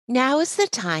Now is the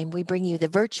time we bring you the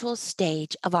virtual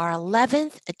stage of our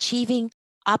 11th Achieving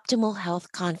Optimal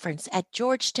Health Conference at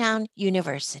Georgetown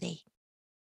University.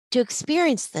 To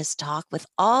experience this talk with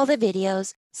all the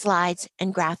videos, slides,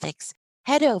 and graphics,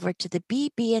 head over to the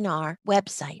BB&R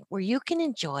website where you can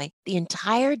enjoy the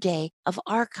entire day of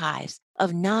archives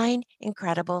of 9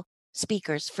 incredible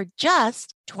speakers for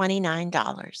just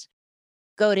 $29.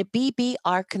 Go to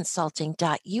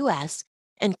bbrconsulting.us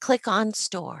and click on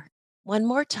Store. One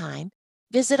more time,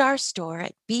 visit our store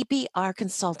at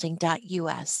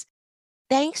bbrconsulting.us.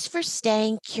 Thanks for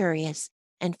staying curious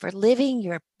and for living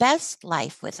your best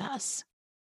life with us.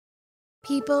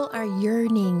 People are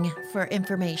yearning for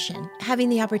information, having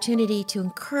the opportunity to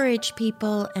encourage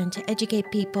people and to educate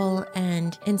people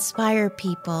and inspire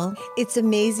people. It's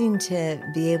amazing to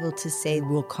be able to say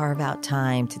we'll carve out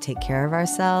time to take care of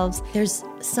ourselves. There's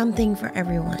something for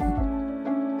everyone.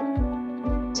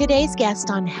 Today's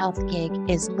guest on Health Gig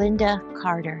is Lynda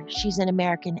Carter. She's an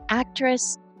American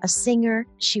actress, a singer.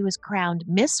 She was crowned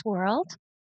Miss World.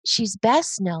 She's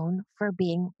best known for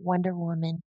being Wonder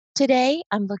Woman. Today,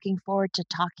 I'm looking forward to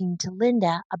talking to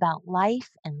Lynda about life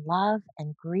and love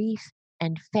and grief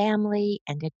and family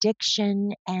and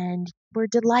addiction, and we're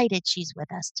delighted she's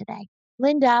with us today.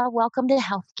 Lynda, welcome to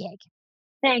Health Gig.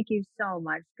 Thank you so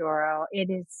much, Doro. It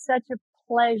is such a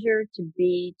pleasure to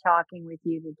be talking with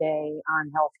you today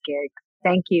on Health Gig.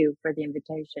 Thank you for the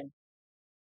invitation.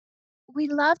 We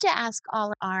love to ask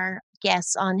all our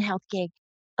guests on Health Gig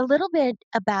a little bit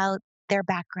about their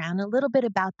background, a little bit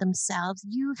about themselves.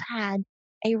 You've had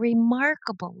a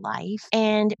remarkable life,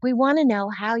 and we want to know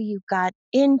how you got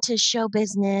into show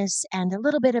business and a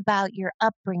little bit about your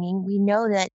upbringing. We know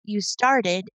that you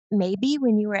started maybe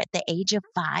when you were at the age of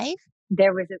 5.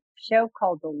 There was a show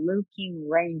called the Looking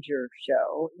Ranger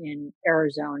Show in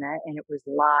Arizona, and it was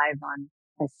live on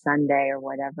a Sunday or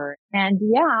whatever. And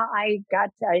yeah, I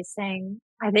sang,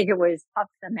 I think it was Puff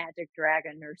the Magic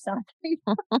Dragon or something.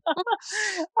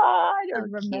 I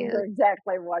don't remember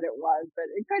exactly what it was, but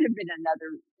it could have been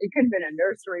it could have been a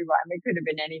nursery rhyme. It could have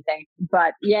been anything.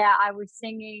 But yeah, I was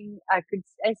singing. I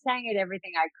sang at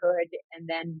everything I could. And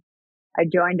then I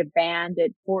joined a band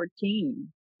at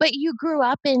 14. But you grew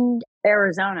up in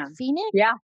Arizona. Phoenix?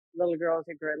 Yeah. Little girls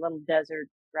are great, little desert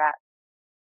rat.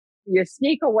 You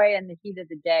sneak away in the heat of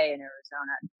the day in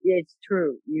Arizona. It's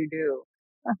true. You do.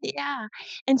 Yeah.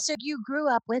 And so you grew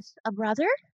up with a brother?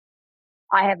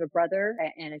 I have a brother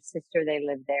and a sister. They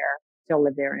live there, still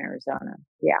live there in Arizona.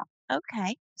 Yeah.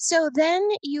 Okay. So then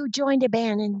you joined a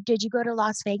band, and did you go to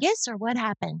Las Vegas or what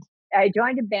happened? I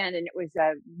joined a band and it was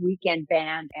a weekend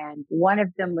band, and one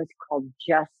of them was called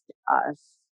Just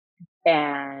Us.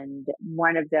 And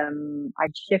one of them I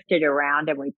shifted around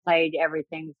and we played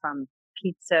everything from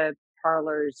pizza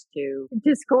parlors to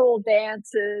school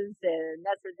dances. And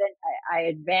then I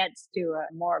advanced to a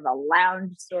more of a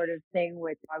lounge sort of thing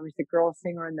I was the girl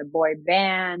singer in the boy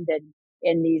band and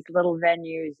in these little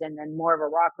venues, and then more of a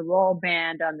rock and roll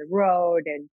band on the road.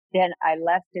 And then I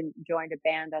left and joined a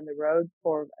band on the road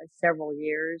for several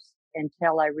years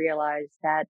until I realized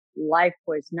that life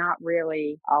was not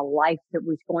really a life that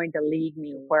was going to lead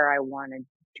me where I wanted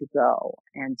to go.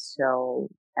 And so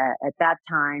at that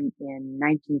time in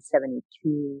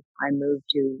 1972, I moved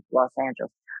to Los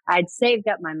Angeles. I'd saved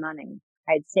up money.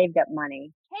 Can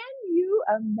you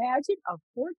imagine a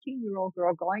 14-year-old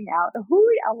girl going out? Who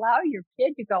would allow your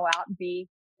kid to go out and be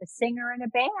a singer in a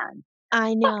band?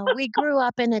 I know. We grew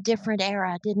up in a different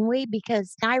era, didn't we?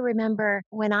 Because I remember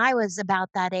when I was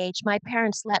about that age, my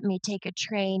parents let me take a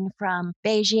train from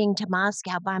Beijing to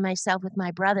Moscow by myself with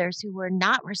my brothers who were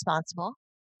not responsible.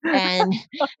 And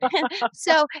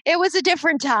so it was a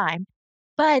different time.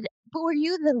 But were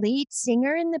you the lead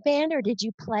singer in the band, or did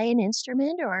you play an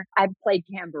instrument? Or I played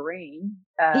tambourine.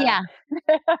 yeah,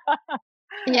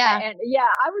 yeah, And yeah,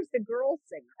 I was the girl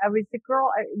singer. I was the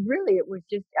girl. Really, I was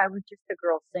just the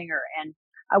girl singer, and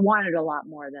I wanted a lot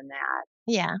more than that.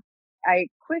 yeah. I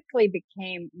quickly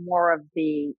became more of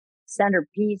the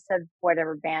centerpiece of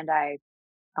whatever band I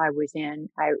was in.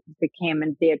 I became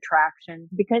the attraction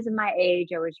because of my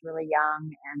age. I was really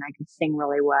young and I could sing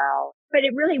really well, but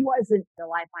it really wasn't the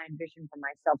life I envisioned for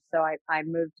myself. So I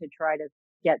moved to try to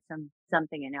get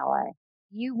something in LA.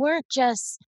 You weren't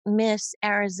just Miss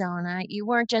Arizona. You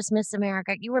weren't just Miss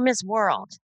America. You were Miss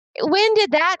World. When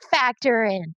did that factor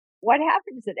in? What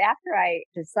happened is that after I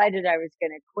decided I was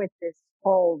going to quit this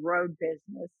whole road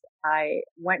business, I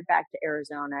went back to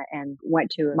Arizona and went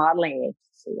to a modeling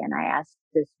agency, and I asked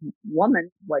this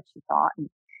woman what she thought. And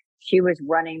she was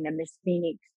running the Miss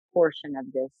Phoenix portion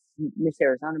of this Miss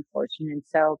Arizona portion. And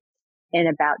so in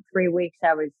about 3 weeks,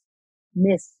 I was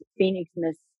Miss Phoenix,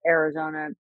 Miss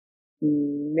Arizona,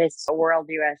 Miss World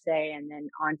USA and then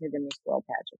onto the Miss World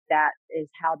pageant. That is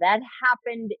how that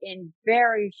happened in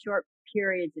very short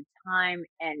periods of time.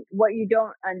 And what you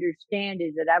don't understand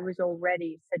is that I was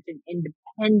already such an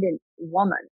independent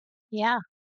woman. Yeah.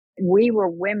 We were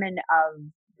women of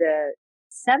the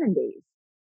 70s.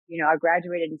 I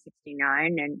graduated in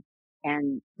 69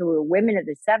 and so we were women of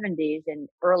the 70s and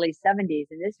early 70s.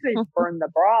 And this was Burn the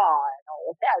Bra and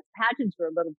all of that. Pageants were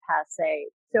a little passe.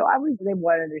 So I was the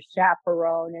one of the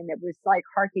chaperone and it was like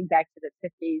harking back to the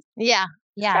 50s, Yeah.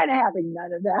 Yeah. kind of having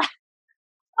none of that.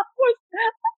 I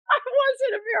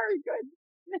wasn't a very good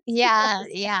Miss Yeah.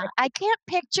 Yeah. USA. I can't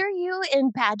picture you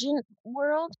in pageant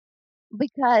world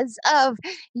because of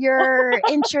your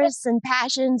interests and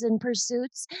passions and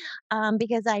pursuits,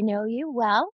 because I know you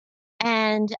well.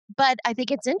 But I think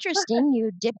it's interesting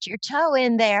you dipped your toe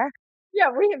in there.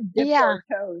 Yeah, we have dipped Yeah. our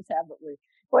toes, haven't we?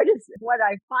 What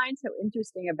I find so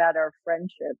interesting about our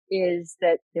friendship is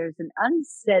that there's an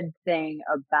unsaid thing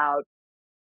about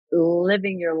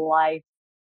living your life,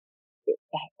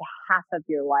 half of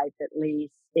your life at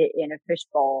least, in a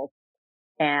fishbowl.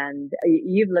 And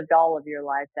you've lived all of your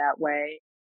life that way.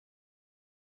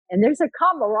 And there's a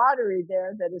camaraderie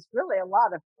there that is really a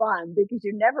lot of fun because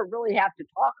you never really have to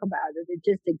talk about it. It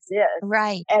just exists.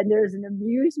 Right. And there's an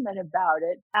amusement about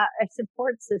it, a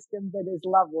support system that is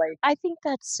lovely. I think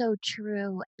that's so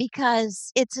true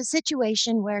because it's a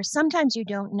situation where sometimes you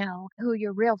don't know who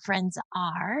your real friends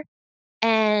are.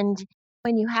 And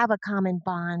when you have a common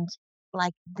bond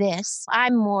like this,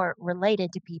 I'm more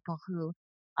related to people who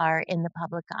are in the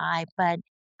public eye, but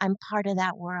I'm part of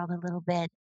that world a little bit.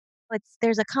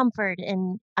 There's a comfort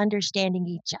in understanding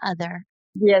each other.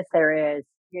 Yes, there is.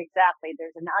 Exactly.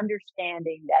 There's an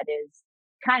understanding that is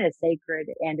kind of sacred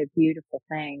and a beautiful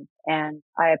thing. And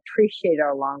I appreciate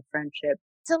our long friendship.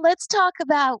 So let's talk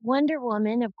about Wonder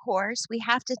Woman, of course. We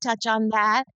have to touch on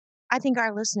that. I think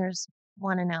our listeners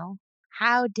want to know,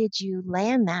 how did you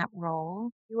land that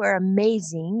role? You were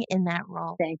amazing in that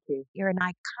role. Thank you. You're an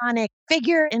iconic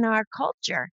figure in our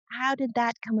culture. How did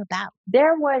that come about?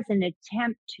 There was an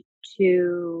attempt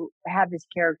to have this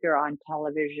character on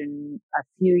television a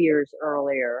few years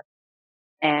earlier.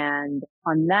 And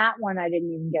on that one, I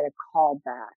didn't even get a call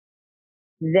back.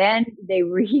 Then they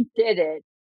redid it.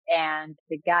 And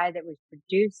the guy that was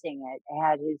producing it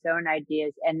had his own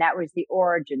ideas. And that was the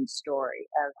origin story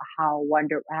of how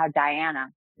Diana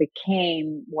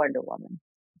became Wonder Woman.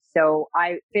 So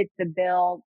I fit the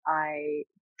bill. I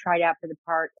tried out for the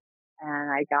part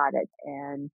and I got it.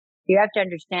 And you have to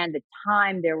understand the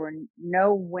time there were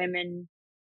no women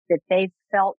that they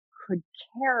felt could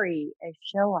carry a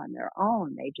show on their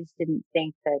own. They didn't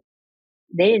think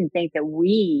that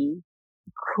we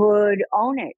could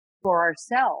own it for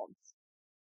ourselves.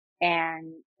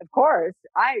 And of course,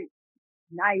 I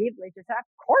naively just said,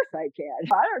 of course I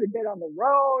can. I'd already been on the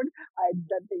road. I'd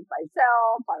done things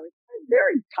myself. I was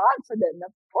very confident. And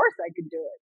of course I could do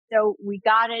it. So we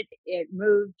got it. It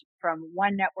moved from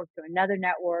one network to another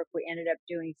network. We ended up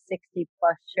doing 60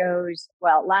 plus shows.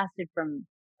 Well, it lasted from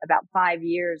about 5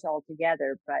 years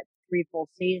altogether, but 3 full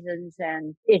seasons.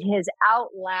 And it has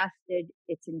outlasted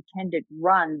its intended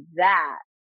run. That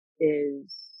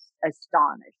is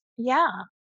astonishing. Yeah,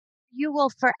 you will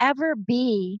forever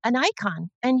be an icon,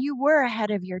 and you were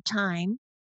ahead of your time.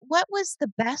 What was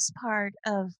the best part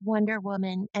of Wonder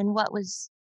Woman, and what was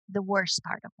the worst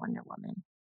part of Wonder Woman?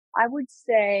 I would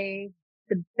say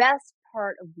the best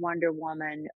part of Wonder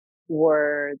Woman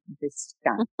were the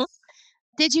stunts.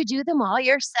 Did you do them all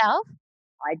yourself?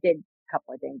 I did a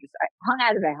couple of dangerous. I hung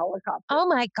out of a helicopter. Oh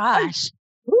my I, gosh.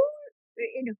 who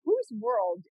in whose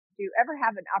world do you ever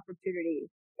have an opportunity,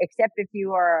 except if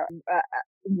you are a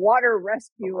water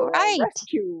rescue or a Right.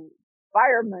 rescue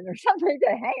fireman or something, to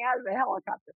hang out of a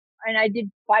helicopter? And I did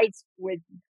fights with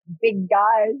big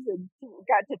guys and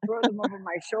got to throw them over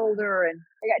my shoulder, and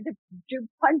I got to do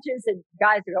punches and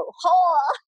guys would go,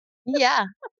 "Oh!" Yeah.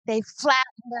 They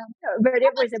flattened them. But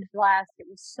it was a blast. It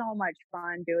was so much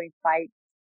fun doing fights.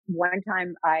 One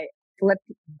time I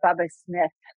flipped Bubba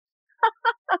Smith.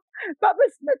 Bubba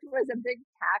Smith was a big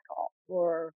tackle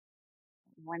for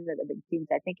one of the big teams.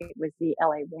 I think it was the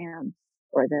LA Rams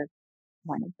or the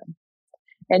one of them.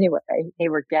 Anyway, they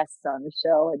were guests on the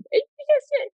show, and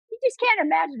you just can't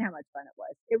imagine how much fun it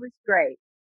was. It was great.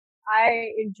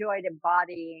 I enjoyed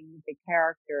embodying the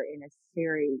character in a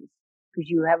series because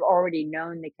you have already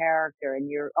known the character and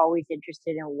you're always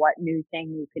interested in what new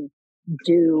thing you can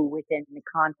do within the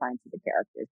confines of the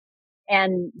characters.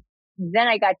 And then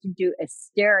I got to do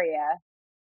Asteria,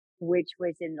 which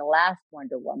was in the last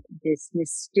Wonder Woman, this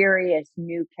mysterious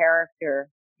new character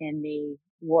in the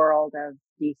world of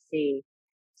DC.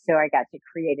 So I got to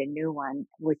create a new one,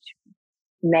 which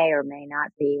may or may not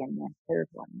be in the third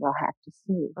one. We'll have to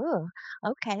see. Oh,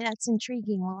 okay, that's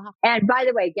intriguing. Well, And by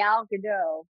the way, Gal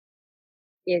Gadot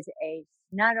is a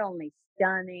not only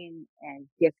stunning and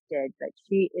gifted, but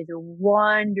she is a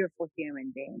wonderful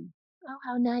human being. oh,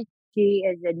 how nice. She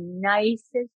is the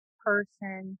nicest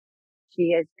person.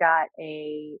 She has got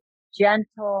a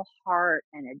gentle heart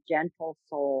and a gentle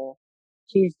soul.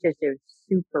 She's just a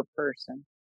super person.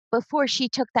 Before she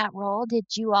took that role, did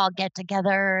you all get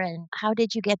together and how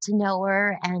did you get to know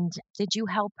her and did you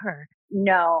help her?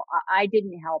 No, I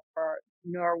didn't help her,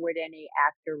 nor would any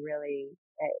actor really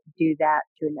do that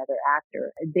to another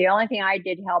actor. The only thing I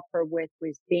did help her with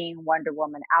was being Wonder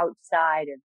Woman outside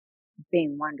of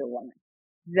being Wonder Woman.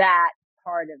 That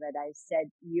part of it, I said,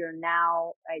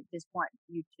 I just want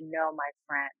you to know, my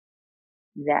friend,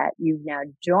 that you've now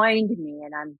joined me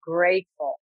and I'm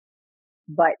grateful,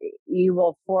 but you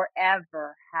will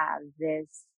forever have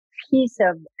this piece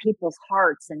of people's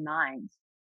hearts and minds.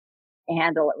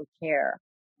 Handle it with care.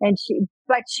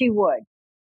 But she would.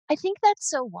 I think that's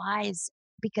so wise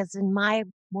because in my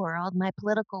world, my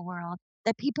political world,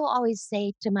 that people always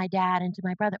say to my dad and to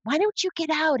my brother, "Why don't you get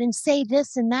out and say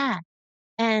this and that?"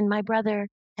 And my brother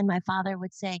and my father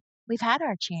would say, "We've had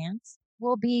our chance.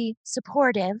 We'll be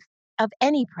supportive of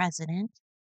any president,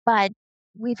 but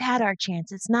we've had our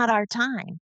chance. It's not our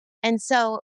time." And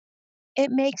so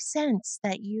it makes sense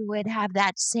that you would have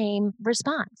that same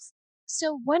response.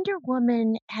 So Wonder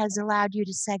Woman has allowed you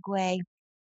to segue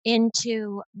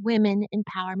into women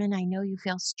empowerment. I know you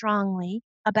feel strongly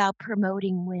about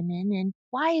promoting women, and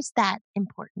why is that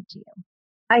important to you?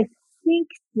 I think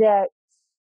that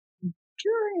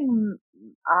during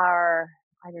our,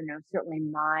 I don't know, certainly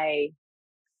my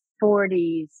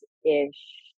 40s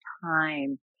ish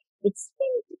time, it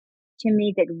seemed to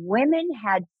me that women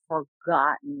had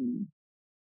forgotten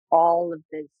all of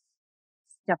this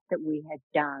stuff that we had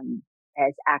done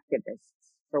as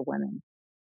activists for women.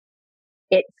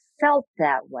 It felt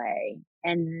that way.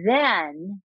 And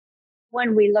then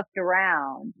when we looked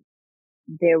around,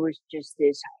 there was just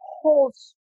this whole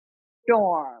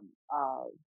storm of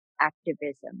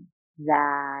activism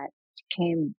that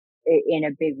came in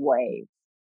a big wave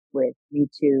with Me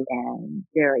Too and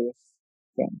various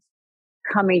things.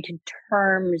 Coming to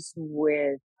terms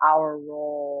with our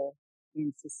role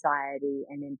in society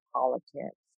and in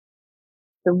politics.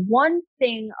 The one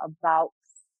thing about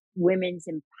women's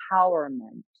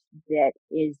empowerment that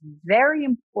is very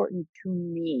important to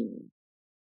me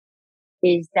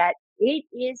is that it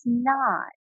is not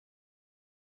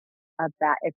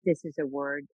about, if this is a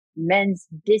word, men's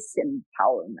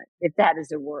disempowerment, if that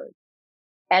is a word.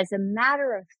 As a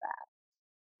matter of fact,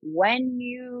 when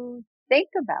you think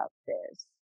about this,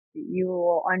 you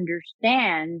will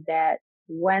understand that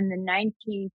when the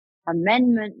 19th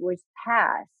Amendment was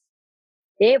passed,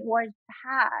 it was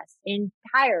passed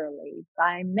entirely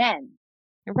by men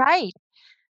Right.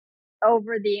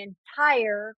 over the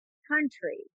entire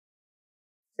country.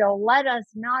 So let us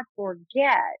not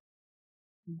forget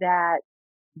that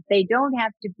they don't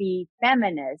have to be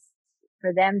feminists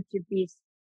for them to be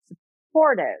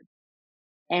supportive.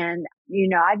 And,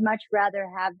 I'd much rather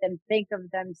have them think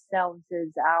of themselves as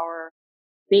our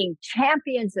being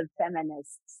champions of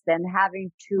feminists than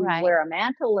having to Right. wear a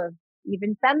mantle of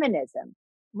even feminism.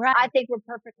 I Right. think we're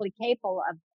perfectly capable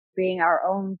of being our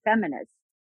own feminists,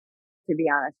 to be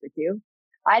honest with you.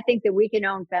 I think that we can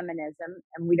own feminism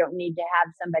and we don't need to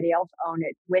have somebody else own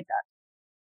it with us.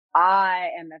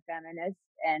 I am a feminist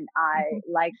and I Mhm.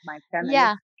 like my feminist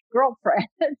Yeah.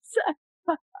 girlfriends,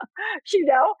 you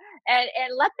know, and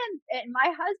let them, and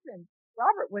my husband,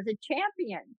 Robert, was a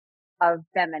champion of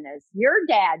feminists. Your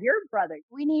dad, your brother.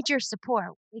 We need your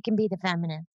support. We can be the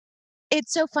feminine.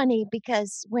 It's so funny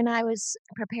because when I was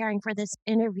preparing for this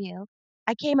interview,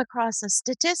 I came across a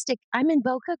statistic. I'm in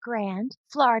Boca Grande,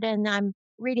 Florida, and I'm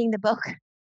reading the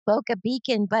Boca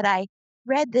Beacon, but I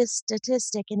read this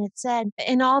statistic and it said,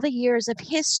 in all the years of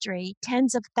history,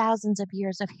 tens of thousands of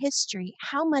years of history,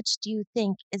 how much do you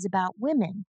think is about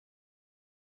women?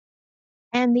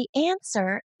 And the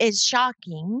answer is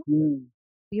shocking. Mm.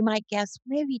 You might guess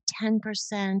maybe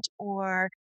 10% or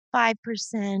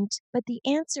 5%, but the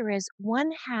answer is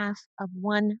one half of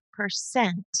 1%.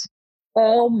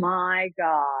 Oh my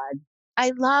God.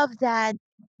 I love that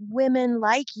women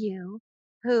like you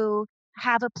who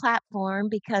have a platform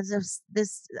because of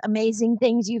this amazing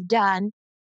things you've done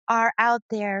are out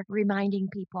there reminding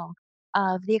people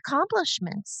of the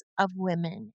accomplishments of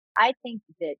women. I think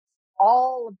that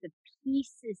all of the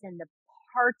pieces and the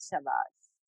parts of us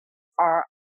are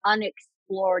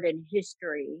unexplored in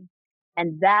history.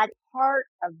 And that part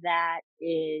of that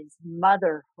is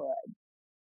motherhood.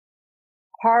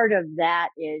 Part of that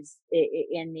is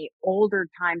in the older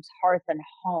times, hearth and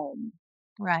home,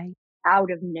 Right.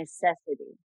 out of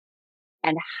necessity,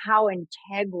 and how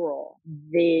integral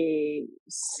the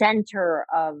center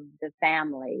of the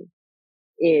family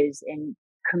is in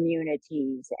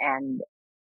communities, and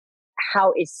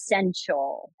how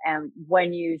essential, and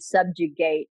when you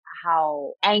subjugate,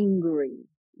 how angry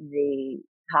the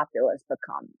populace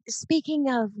becomes. Speaking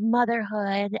of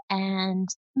motherhood and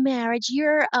marriage,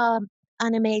 you're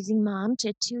an amazing mom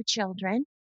to two children,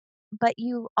 but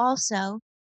you also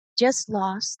just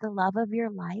lost the love of your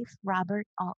life, Robert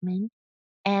Altman,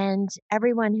 and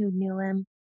everyone who knew him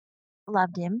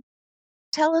loved him.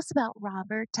 Tell us about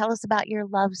Robert. Tell us about your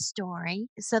love story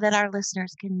so that our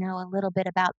listeners can know a little bit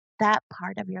about that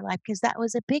part of your life, because that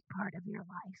was a big part of your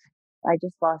life. I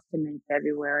just lost him in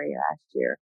February last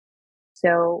year.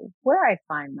 So where I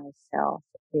find myself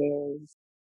is,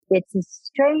 it's a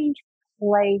strange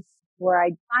place where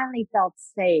I finally felt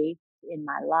safe in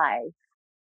my life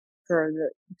for the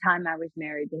time I was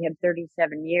married to him,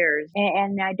 37 years.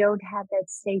 And I don't have that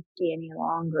safety any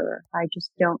longer. I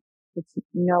just don't, it's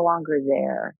no longer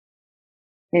there.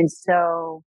 And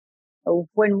so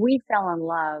when we fell in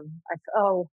love,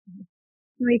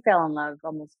 we fell in love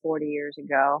almost 40 years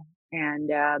ago.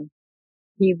 And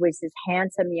he was this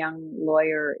handsome young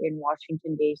lawyer in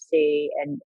Washington, D.C.,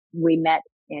 and we met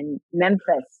in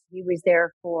Memphis. He was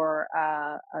there for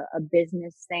a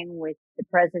business thing with the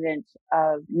president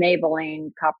of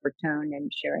Maybelline, Coppertone,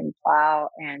 and Sharon Plow.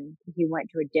 And he went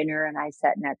to a dinner, and I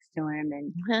sat next to him,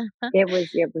 and it was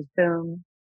boom.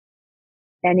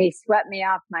 And he swept me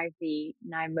off my feet,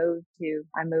 and I moved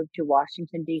to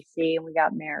Washington, D.C., and we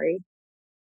got married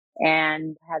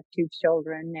and have two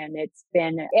children. And it's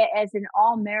been, as in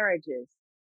all marriages,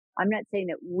 I'm not saying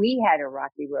that we had a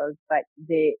rocky road, but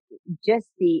just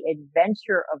the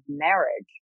adventure of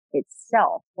marriage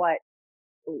itself, what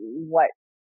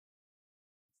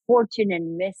fortune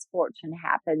and misfortune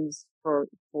happens for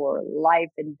life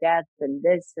and death and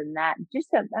this and that, just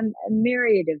a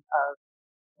myriad of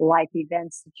life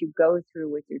events that you go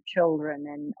through with your children,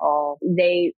 and all,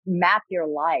 they map your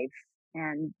life.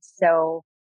 And so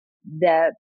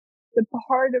the the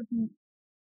part of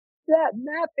that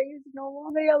mapping is no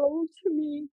longer available to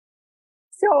me.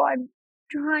 So I'm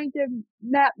trying to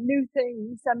map new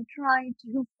things. I'm trying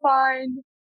to find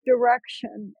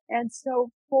direction. And so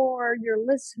for your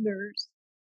listeners,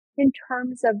 in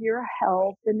terms of your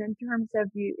health, and in terms of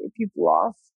you, if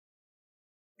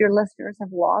your listeners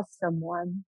have lost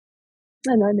someone,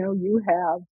 and I know you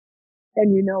have,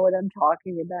 and you know what I'm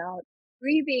talking about.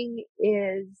 Grieving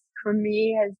is, for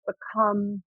me, has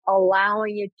become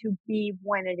allowing it to be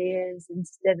when it is,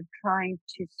 instead of trying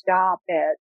to stop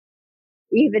it.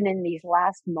 Even in these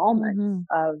last moments Hmm.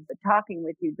 of talking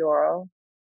with you, Doro,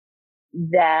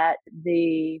 that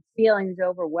the feelings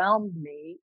overwhelmed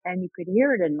me, and you could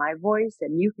hear it in my voice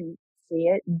and you can see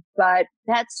it, but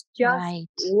that's just Right.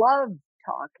 love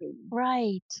talking.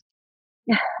 Right.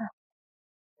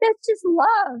 That's just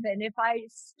love. And if I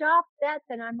stop that,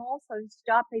 then I'm also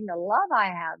stopping the love I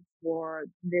have for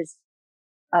this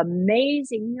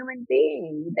amazing human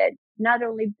being that not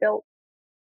only built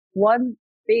one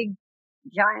big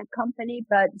giant company,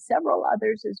 but several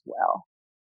others as well,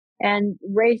 and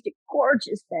raised a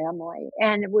gorgeous family,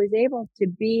 and was able to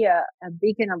be a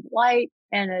beacon of light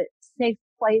and a safe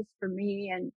place for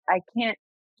me. And I can't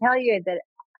tell you that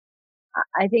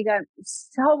I think I'm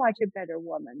so much a better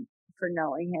woman for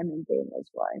knowing him and being his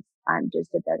wife. I'm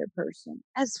just a better person.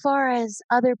 As far as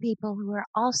other people who are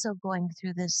also going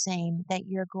through the same that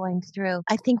you're going through,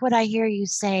 I think what I hear you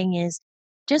saying is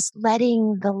just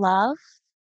letting the love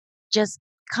just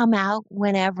come out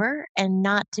whenever, and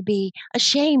not to be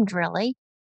ashamed, really,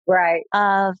 Right.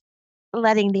 of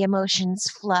letting the emotions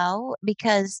flow,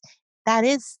 because that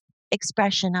is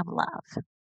expression of love.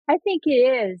 I think it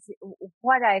is.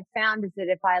 What I found is that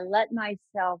if I let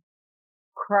myself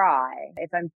cry, if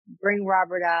I bring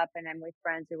Robert up and I'm with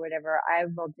friends or whatever, I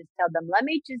will just tell them, let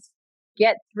me just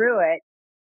get through it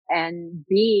and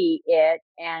be it.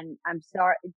 And I'm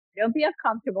sorry, don't be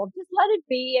uncomfortable. Just let it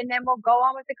be. And then we'll go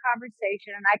on with the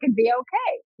conversation and I can be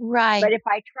okay. Right. But if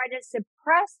I try to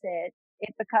suppress it,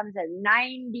 it becomes a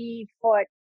 90-foot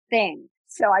thing.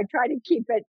 So I try to keep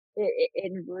it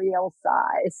in real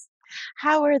size.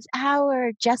 How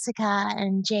are Jessica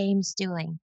and James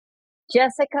doing?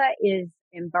 Jessica is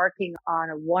embarking on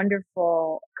a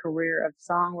wonderful career of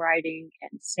songwriting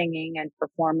and singing and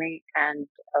performing, and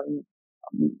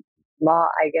law,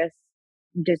 I guess.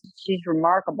 Just she's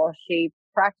remarkable. She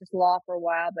practiced law for a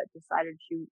while, but decided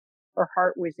she her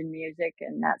heart was in music,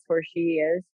 and that's where she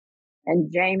is.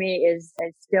 And Jamie is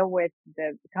still with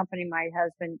the company my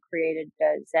husband created,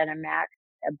 ZeniMax,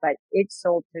 but it's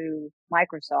sold to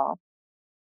Microsoft.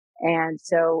 And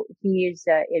so he is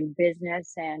in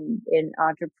business and in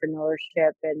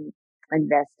entrepreneurship and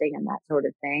investing and that sort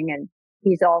of thing. And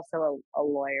he's also a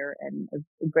lawyer and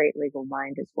a great legal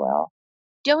mind as well.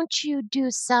 Don't you do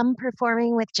some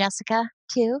performing with Jessica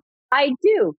too? I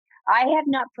do. I have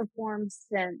not performed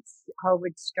since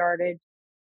COVID started.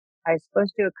 I was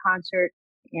supposed to do a concert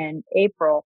in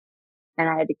April and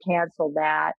I had to cancel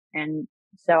that. And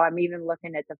so I'm even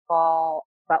looking at the fall.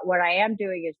 But what I am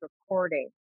doing is recording.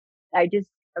 I just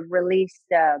released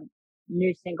a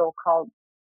new single called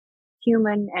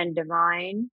Human and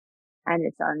Divine, and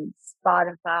it's on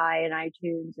Spotify and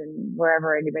iTunes and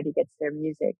wherever anybody gets their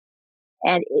music.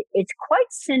 And it's quite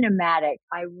cinematic.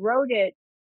 I wrote it,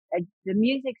 the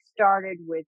music started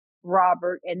with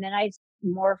Robert, and then I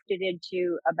morphed it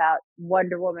into about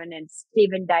Wonder Woman and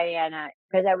Stephen Diana,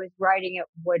 because I was writing it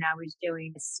when I was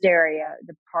doing Hysteria,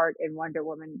 the part in Wonder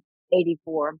Woman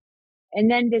 84. And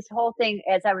then this whole thing,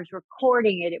 as I was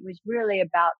recording it, it was really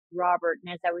about Robert.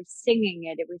 And as I was singing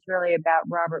it, it was really about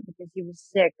Robert because he was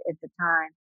sick at the time.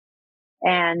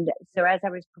 And so as I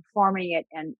was performing it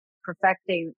and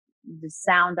perfecting the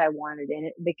sound I wanted in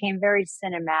it, it became very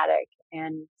cinematic.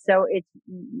 And so it's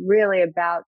really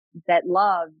about that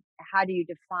love. How do you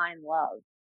define love?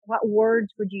 What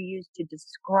words would you use to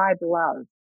describe love?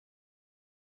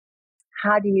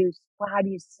 How do you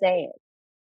say it?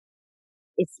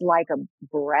 It's like a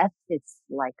breath. It's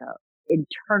like a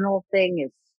internal thing.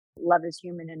 It's love is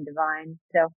human and divine.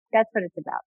 So that's what it's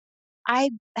about.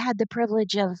 I had the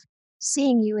privilege of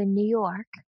seeing you in New York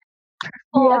Yes,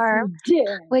 perform, you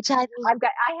did. which I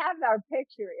have our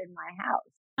picture in my house.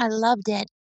 I loved it.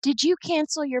 Did you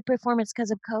cancel your performance because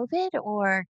of COVID,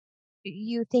 or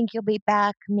you think you'll be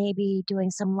back maybe doing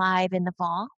some live in the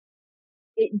fall?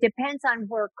 It depends on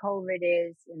where COVID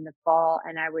is in the fall,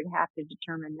 and I would have to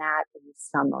determine that in the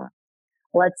summer.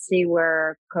 Let's see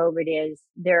where COVID is.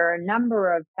 There are a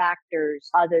number of factors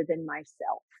other than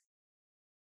myself.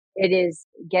 It is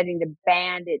getting the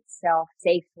band itself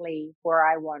safely where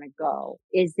I want to go.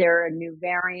 Is there a new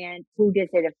variant? Who does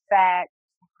it affect?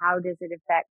 How does it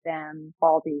affect them?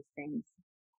 All these things.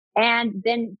 And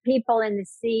then people in the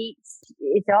seats,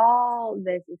 it's all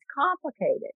this, it's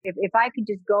complicated. If I could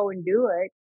just go and do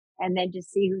it and then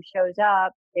just see who shows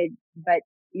up, but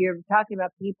you're talking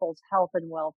about people's health and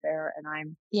welfare, and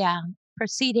I'm Yeah,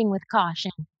 proceeding with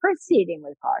caution, proceeding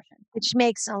with caution. which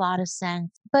makes a lot of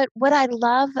sense. But what I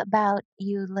love about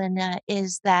you, Linda,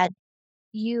 is that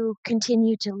you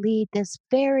continue to lead this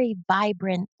very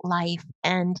vibrant life.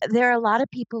 And there are a lot of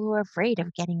people who are afraid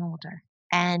of getting older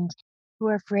and who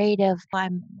are afraid of,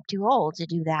 I'm too old to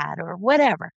do that or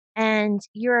whatever. And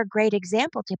you're a great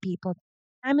example to people.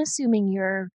 I'm assuming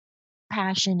your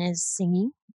passion is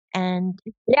singing. And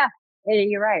Yeah,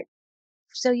 you're right.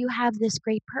 so you have this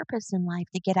great purpose in life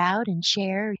to get out and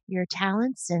share your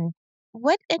talents. And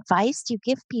what advice do you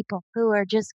give people who are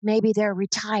just maybe they're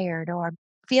retired or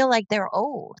feel like they're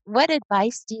old? What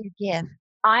advice do you give?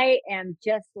 I am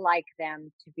just like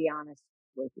them, to be honest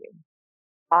with you.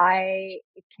 I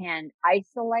can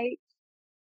isolate.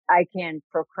 I can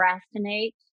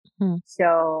procrastinate. Hmm.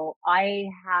 So I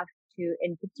have to,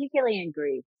 and particularly in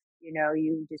grief,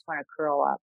 you just want to curl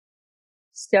up.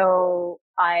 So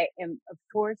I am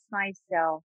force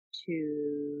myself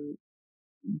to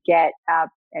get up,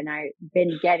 and I've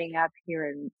been getting up here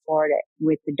in Florida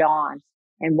with the dawn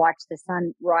and watch the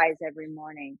sun rise every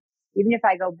morning. Even if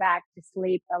I go back to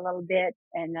sleep a little bit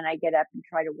and then I get up and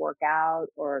try to work out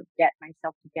or get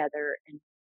myself together and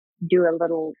do a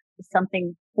little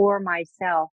something for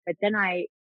myself, but then I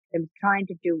am trying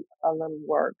to do a little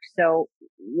work. So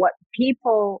what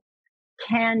people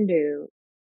can do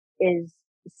is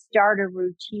start a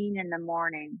routine in the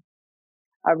morning,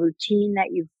 a routine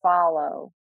that you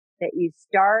follow, that you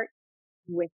start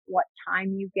with what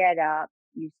time you get up.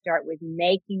 You start with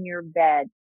making your bed.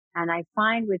 And I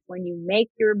find with when you make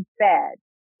your bed,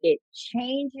 it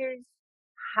changes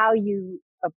how you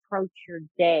approach your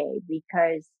day,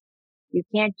 because you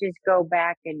can't just go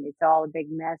back and it's all a big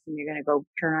mess and you're going to go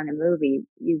turn on a movie.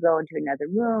 You go into another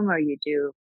room or you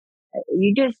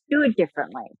just do it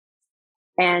differently.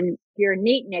 And if you're a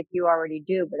neatnik, you already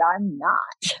do, but I'm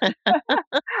not.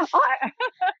 I,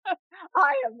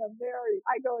 I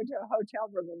go into a hotel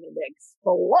room and it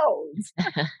explodes.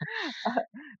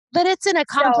 But it's an So,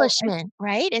 accomplishment,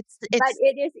 right? but It's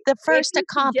it is, the if first you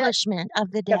could just, accomplishment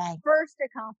of the the day. first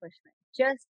accomplishment,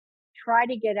 just try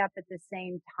to get up at the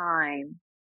same time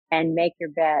and make your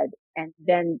bed. And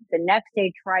then the next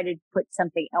day, try to put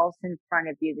something else in front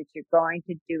of you that you're going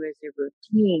to do as a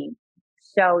routine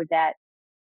so that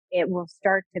it will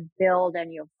start to build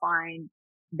and you'll find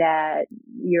that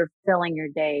you're filling your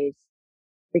days.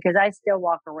 Because I still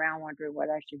walk around wondering what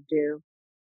I should do.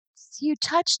 You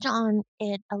touched on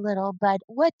it a little, but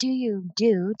what do you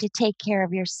do to take care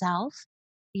of yourself,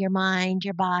 your mind,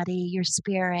 your body, your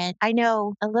spirit? I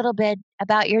know a little bit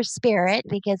about your spirit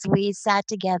because we sat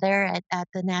together at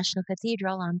the National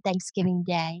Cathedral on Thanksgiving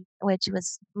Day, which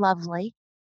was lovely.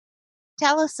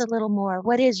 Tell us a little more.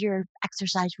 What is your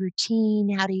exercise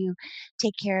routine? How do you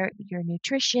take care of your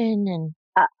nutrition? And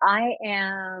I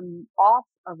am off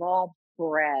of all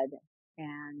bread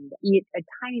and eat a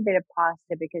tiny bit of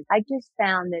pasta because I just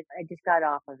found that I just got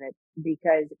off of it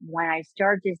because when I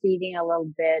start just eating a little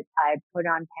bit, I put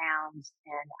on pounds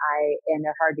and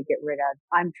they're hard to get rid of.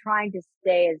 I'm trying to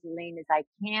stay as lean as I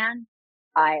can.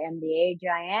 I am the age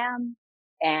I am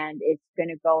and it's going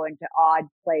to go into odd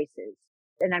places.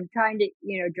 And I'm trying to,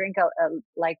 drink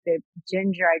like the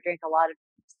ginger. I drink a lot of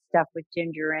stuff with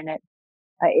ginger in it.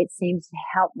 It seems to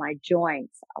help my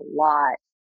joints a lot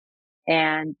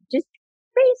and just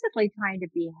basically trying to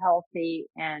be healthy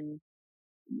and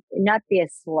not be a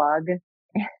slug.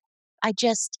 I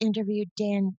just interviewed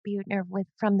Dan Buettner with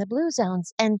from the Blue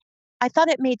Zones, and I thought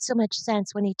it made so much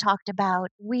sense when he talked about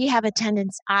I have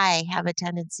a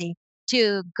tendency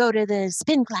to go to the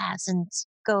spin class and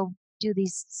go do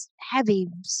these heavy,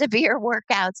 severe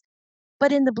workouts.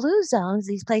 But in the Blue Zones,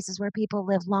 these places where people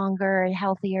live longer and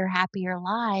healthier, happier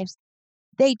lives,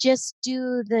 they just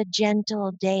do the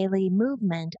gentle daily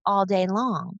movement all day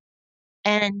long.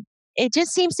 And it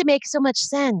just seems to make so much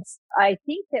sense. I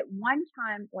think that one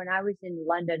time when I was in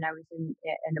London, I was in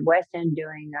the West End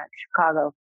doing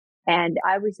Chicago, and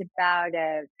I was about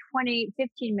a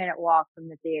 15-minute walk from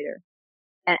the theater.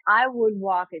 And I would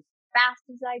walk as fast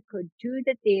as I could to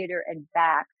the theater and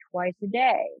back twice a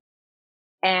day.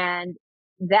 And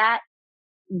that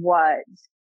was,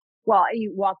 well,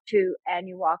 you walk to and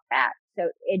you walk back. So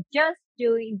it just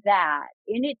doing that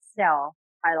in itself,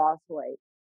 I lost weight.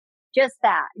 Just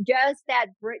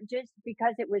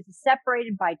because it was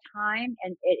separated by time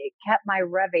and it kept my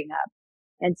revving up.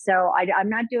 And so I'm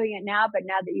not doing it now, but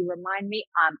now that you remind me,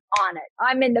 I'm on it.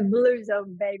 I'm in the blue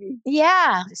zone, baby.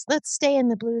 Yeah, let's stay in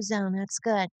the Blue Zone. That's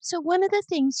good. So, one of the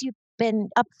things you've been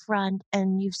upfront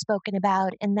and you've spoken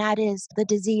about, and that is the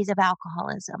disease of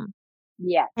alcoholism.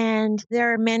 Yes. And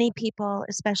there are many people,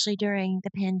 especially during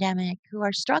the pandemic, who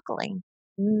are struggling.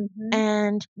 Hmm.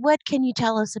 And what can you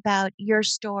tell us about your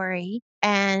story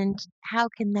and how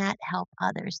can that help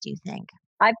others, do you think?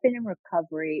 I've been in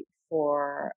recovery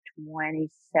for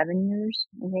 27 years,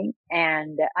 I think.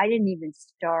 And I didn't even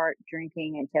start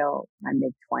drinking until my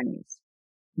mid 20s.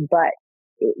 But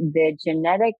the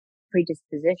genetic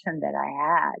predisposition that I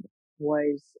had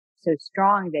was so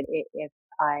strong that if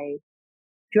I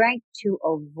drank to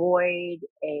avoid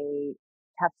a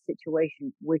tough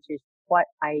situation, which is what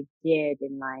I did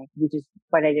in my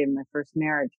first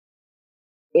marriage,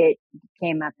 it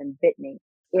came up and bit me.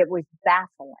 It was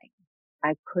baffling.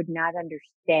 I could not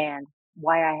understand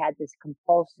why I had this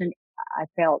compulsion. I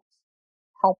felt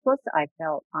helpless. I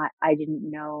felt I didn't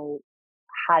know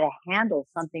how to handle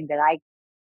something that I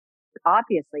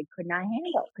obviously could not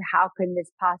handle. How can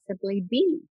this possibly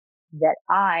be that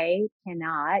I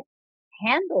cannot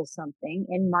handle something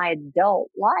in my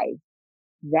adult life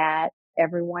that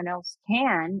everyone else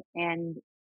can? And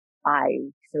I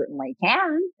certainly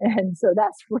can. And so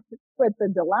that's what the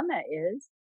dilemma is.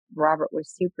 Robert was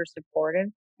super supportive.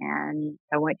 And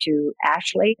I went to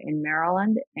Ashley in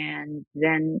Maryland, and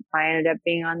then I ended up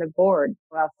being on the board.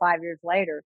 Well, 5 years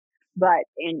later,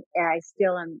 and I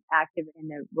still am active in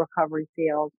the recovery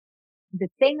field. The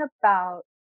thing about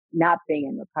not being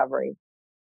in recovery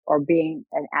or being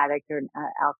an addict or an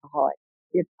alcoholic,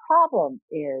 the problem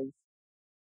is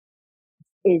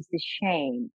the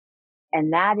shame.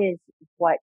 And that is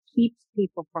what keeps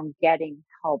people from getting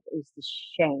help is the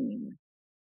shame.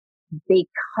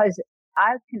 Because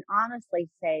I can honestly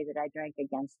say that I drank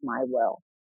against my will.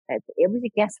 It was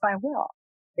against my will.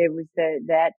 It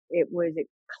was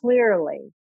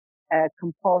clearly a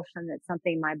compulsion, that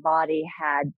something my body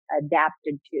had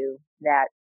adapted to, that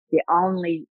the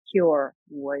only cure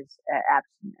was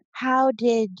abstinence. How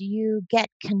did you get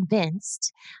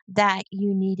convinced that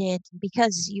you needed,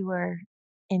 because you were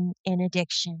in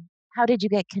addiction, how did you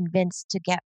get convinced to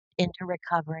get into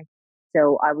recovery?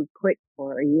 So I would quit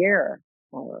for a year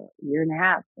or a year and a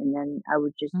half, and then I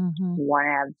would just Hmm. want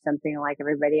to have something like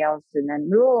everybody else, and then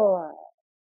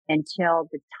until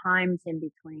the times in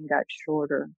between got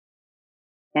shorter.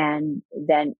 And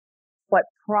then what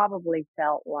probably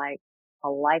felt like a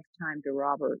lifetime to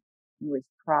Robert was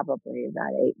probably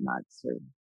about 8 months or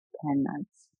 10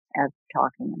 months of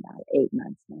talking about it. 8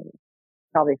 months maybe.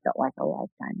 Probably felt like a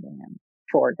lifetime to him.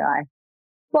 Poor guy.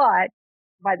 But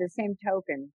by the same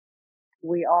token,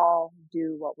 we all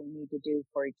do what we need to do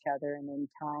for each other and in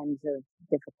times of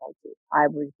difficulty. I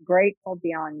was grateful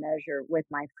beyond measure with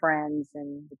my friends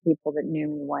and the people that knew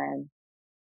me when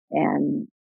and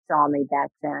saw me back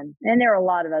then. And there were a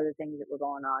lot of other things that were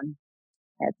going on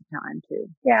at the time too.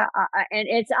 Yeah. And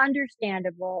it's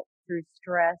understandable through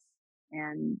stress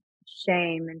and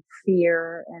shame and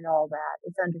fear and all that.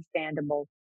 It's understandable.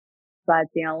 But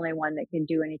the only one that can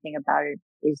do anything about it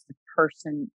is the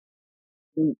person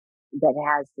that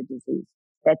has the disease.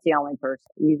 That's the only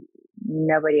person.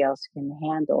 Nobody else can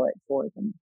handle it for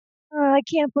them. Oh, I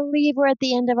can't believe we're at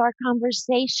the end of our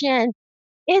conversation.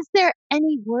 Is there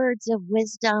any words of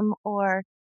wisdom or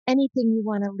anything you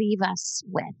want to leave us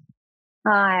with?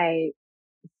 I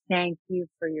thank you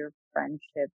for your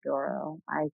friendship, Doro.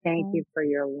 I thank you for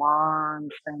your long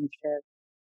friendship.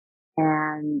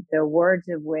 And the words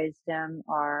of wisdom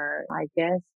are, I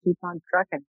guess, keep on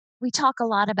trucking. We talk a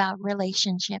lot about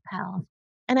relationship health.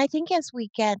 And I think as we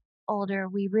get older,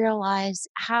 we realize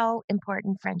how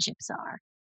important friendships are.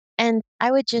 And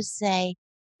I would just say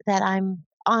that I'm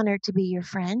honored to be your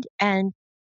friend. And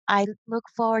I look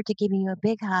forward to giving you a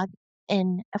big hug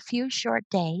in a few short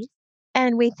days.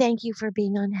 And we thank you for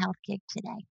being on Health Gig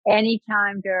today.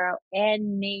 Anytime, Doro,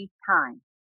 anytime.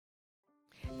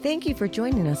 Thank you for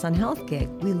joining us on Health Gig.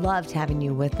 We loved having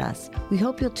you with us. We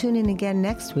hope you'll tune in again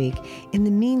next week. In the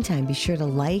meantime, be sure to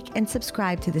like and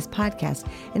subscribe to this podcast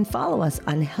and follow us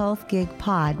on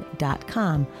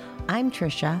healthgigpod.com. I'm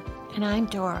Trisha. And I'm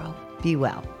Doro. Be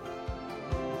well.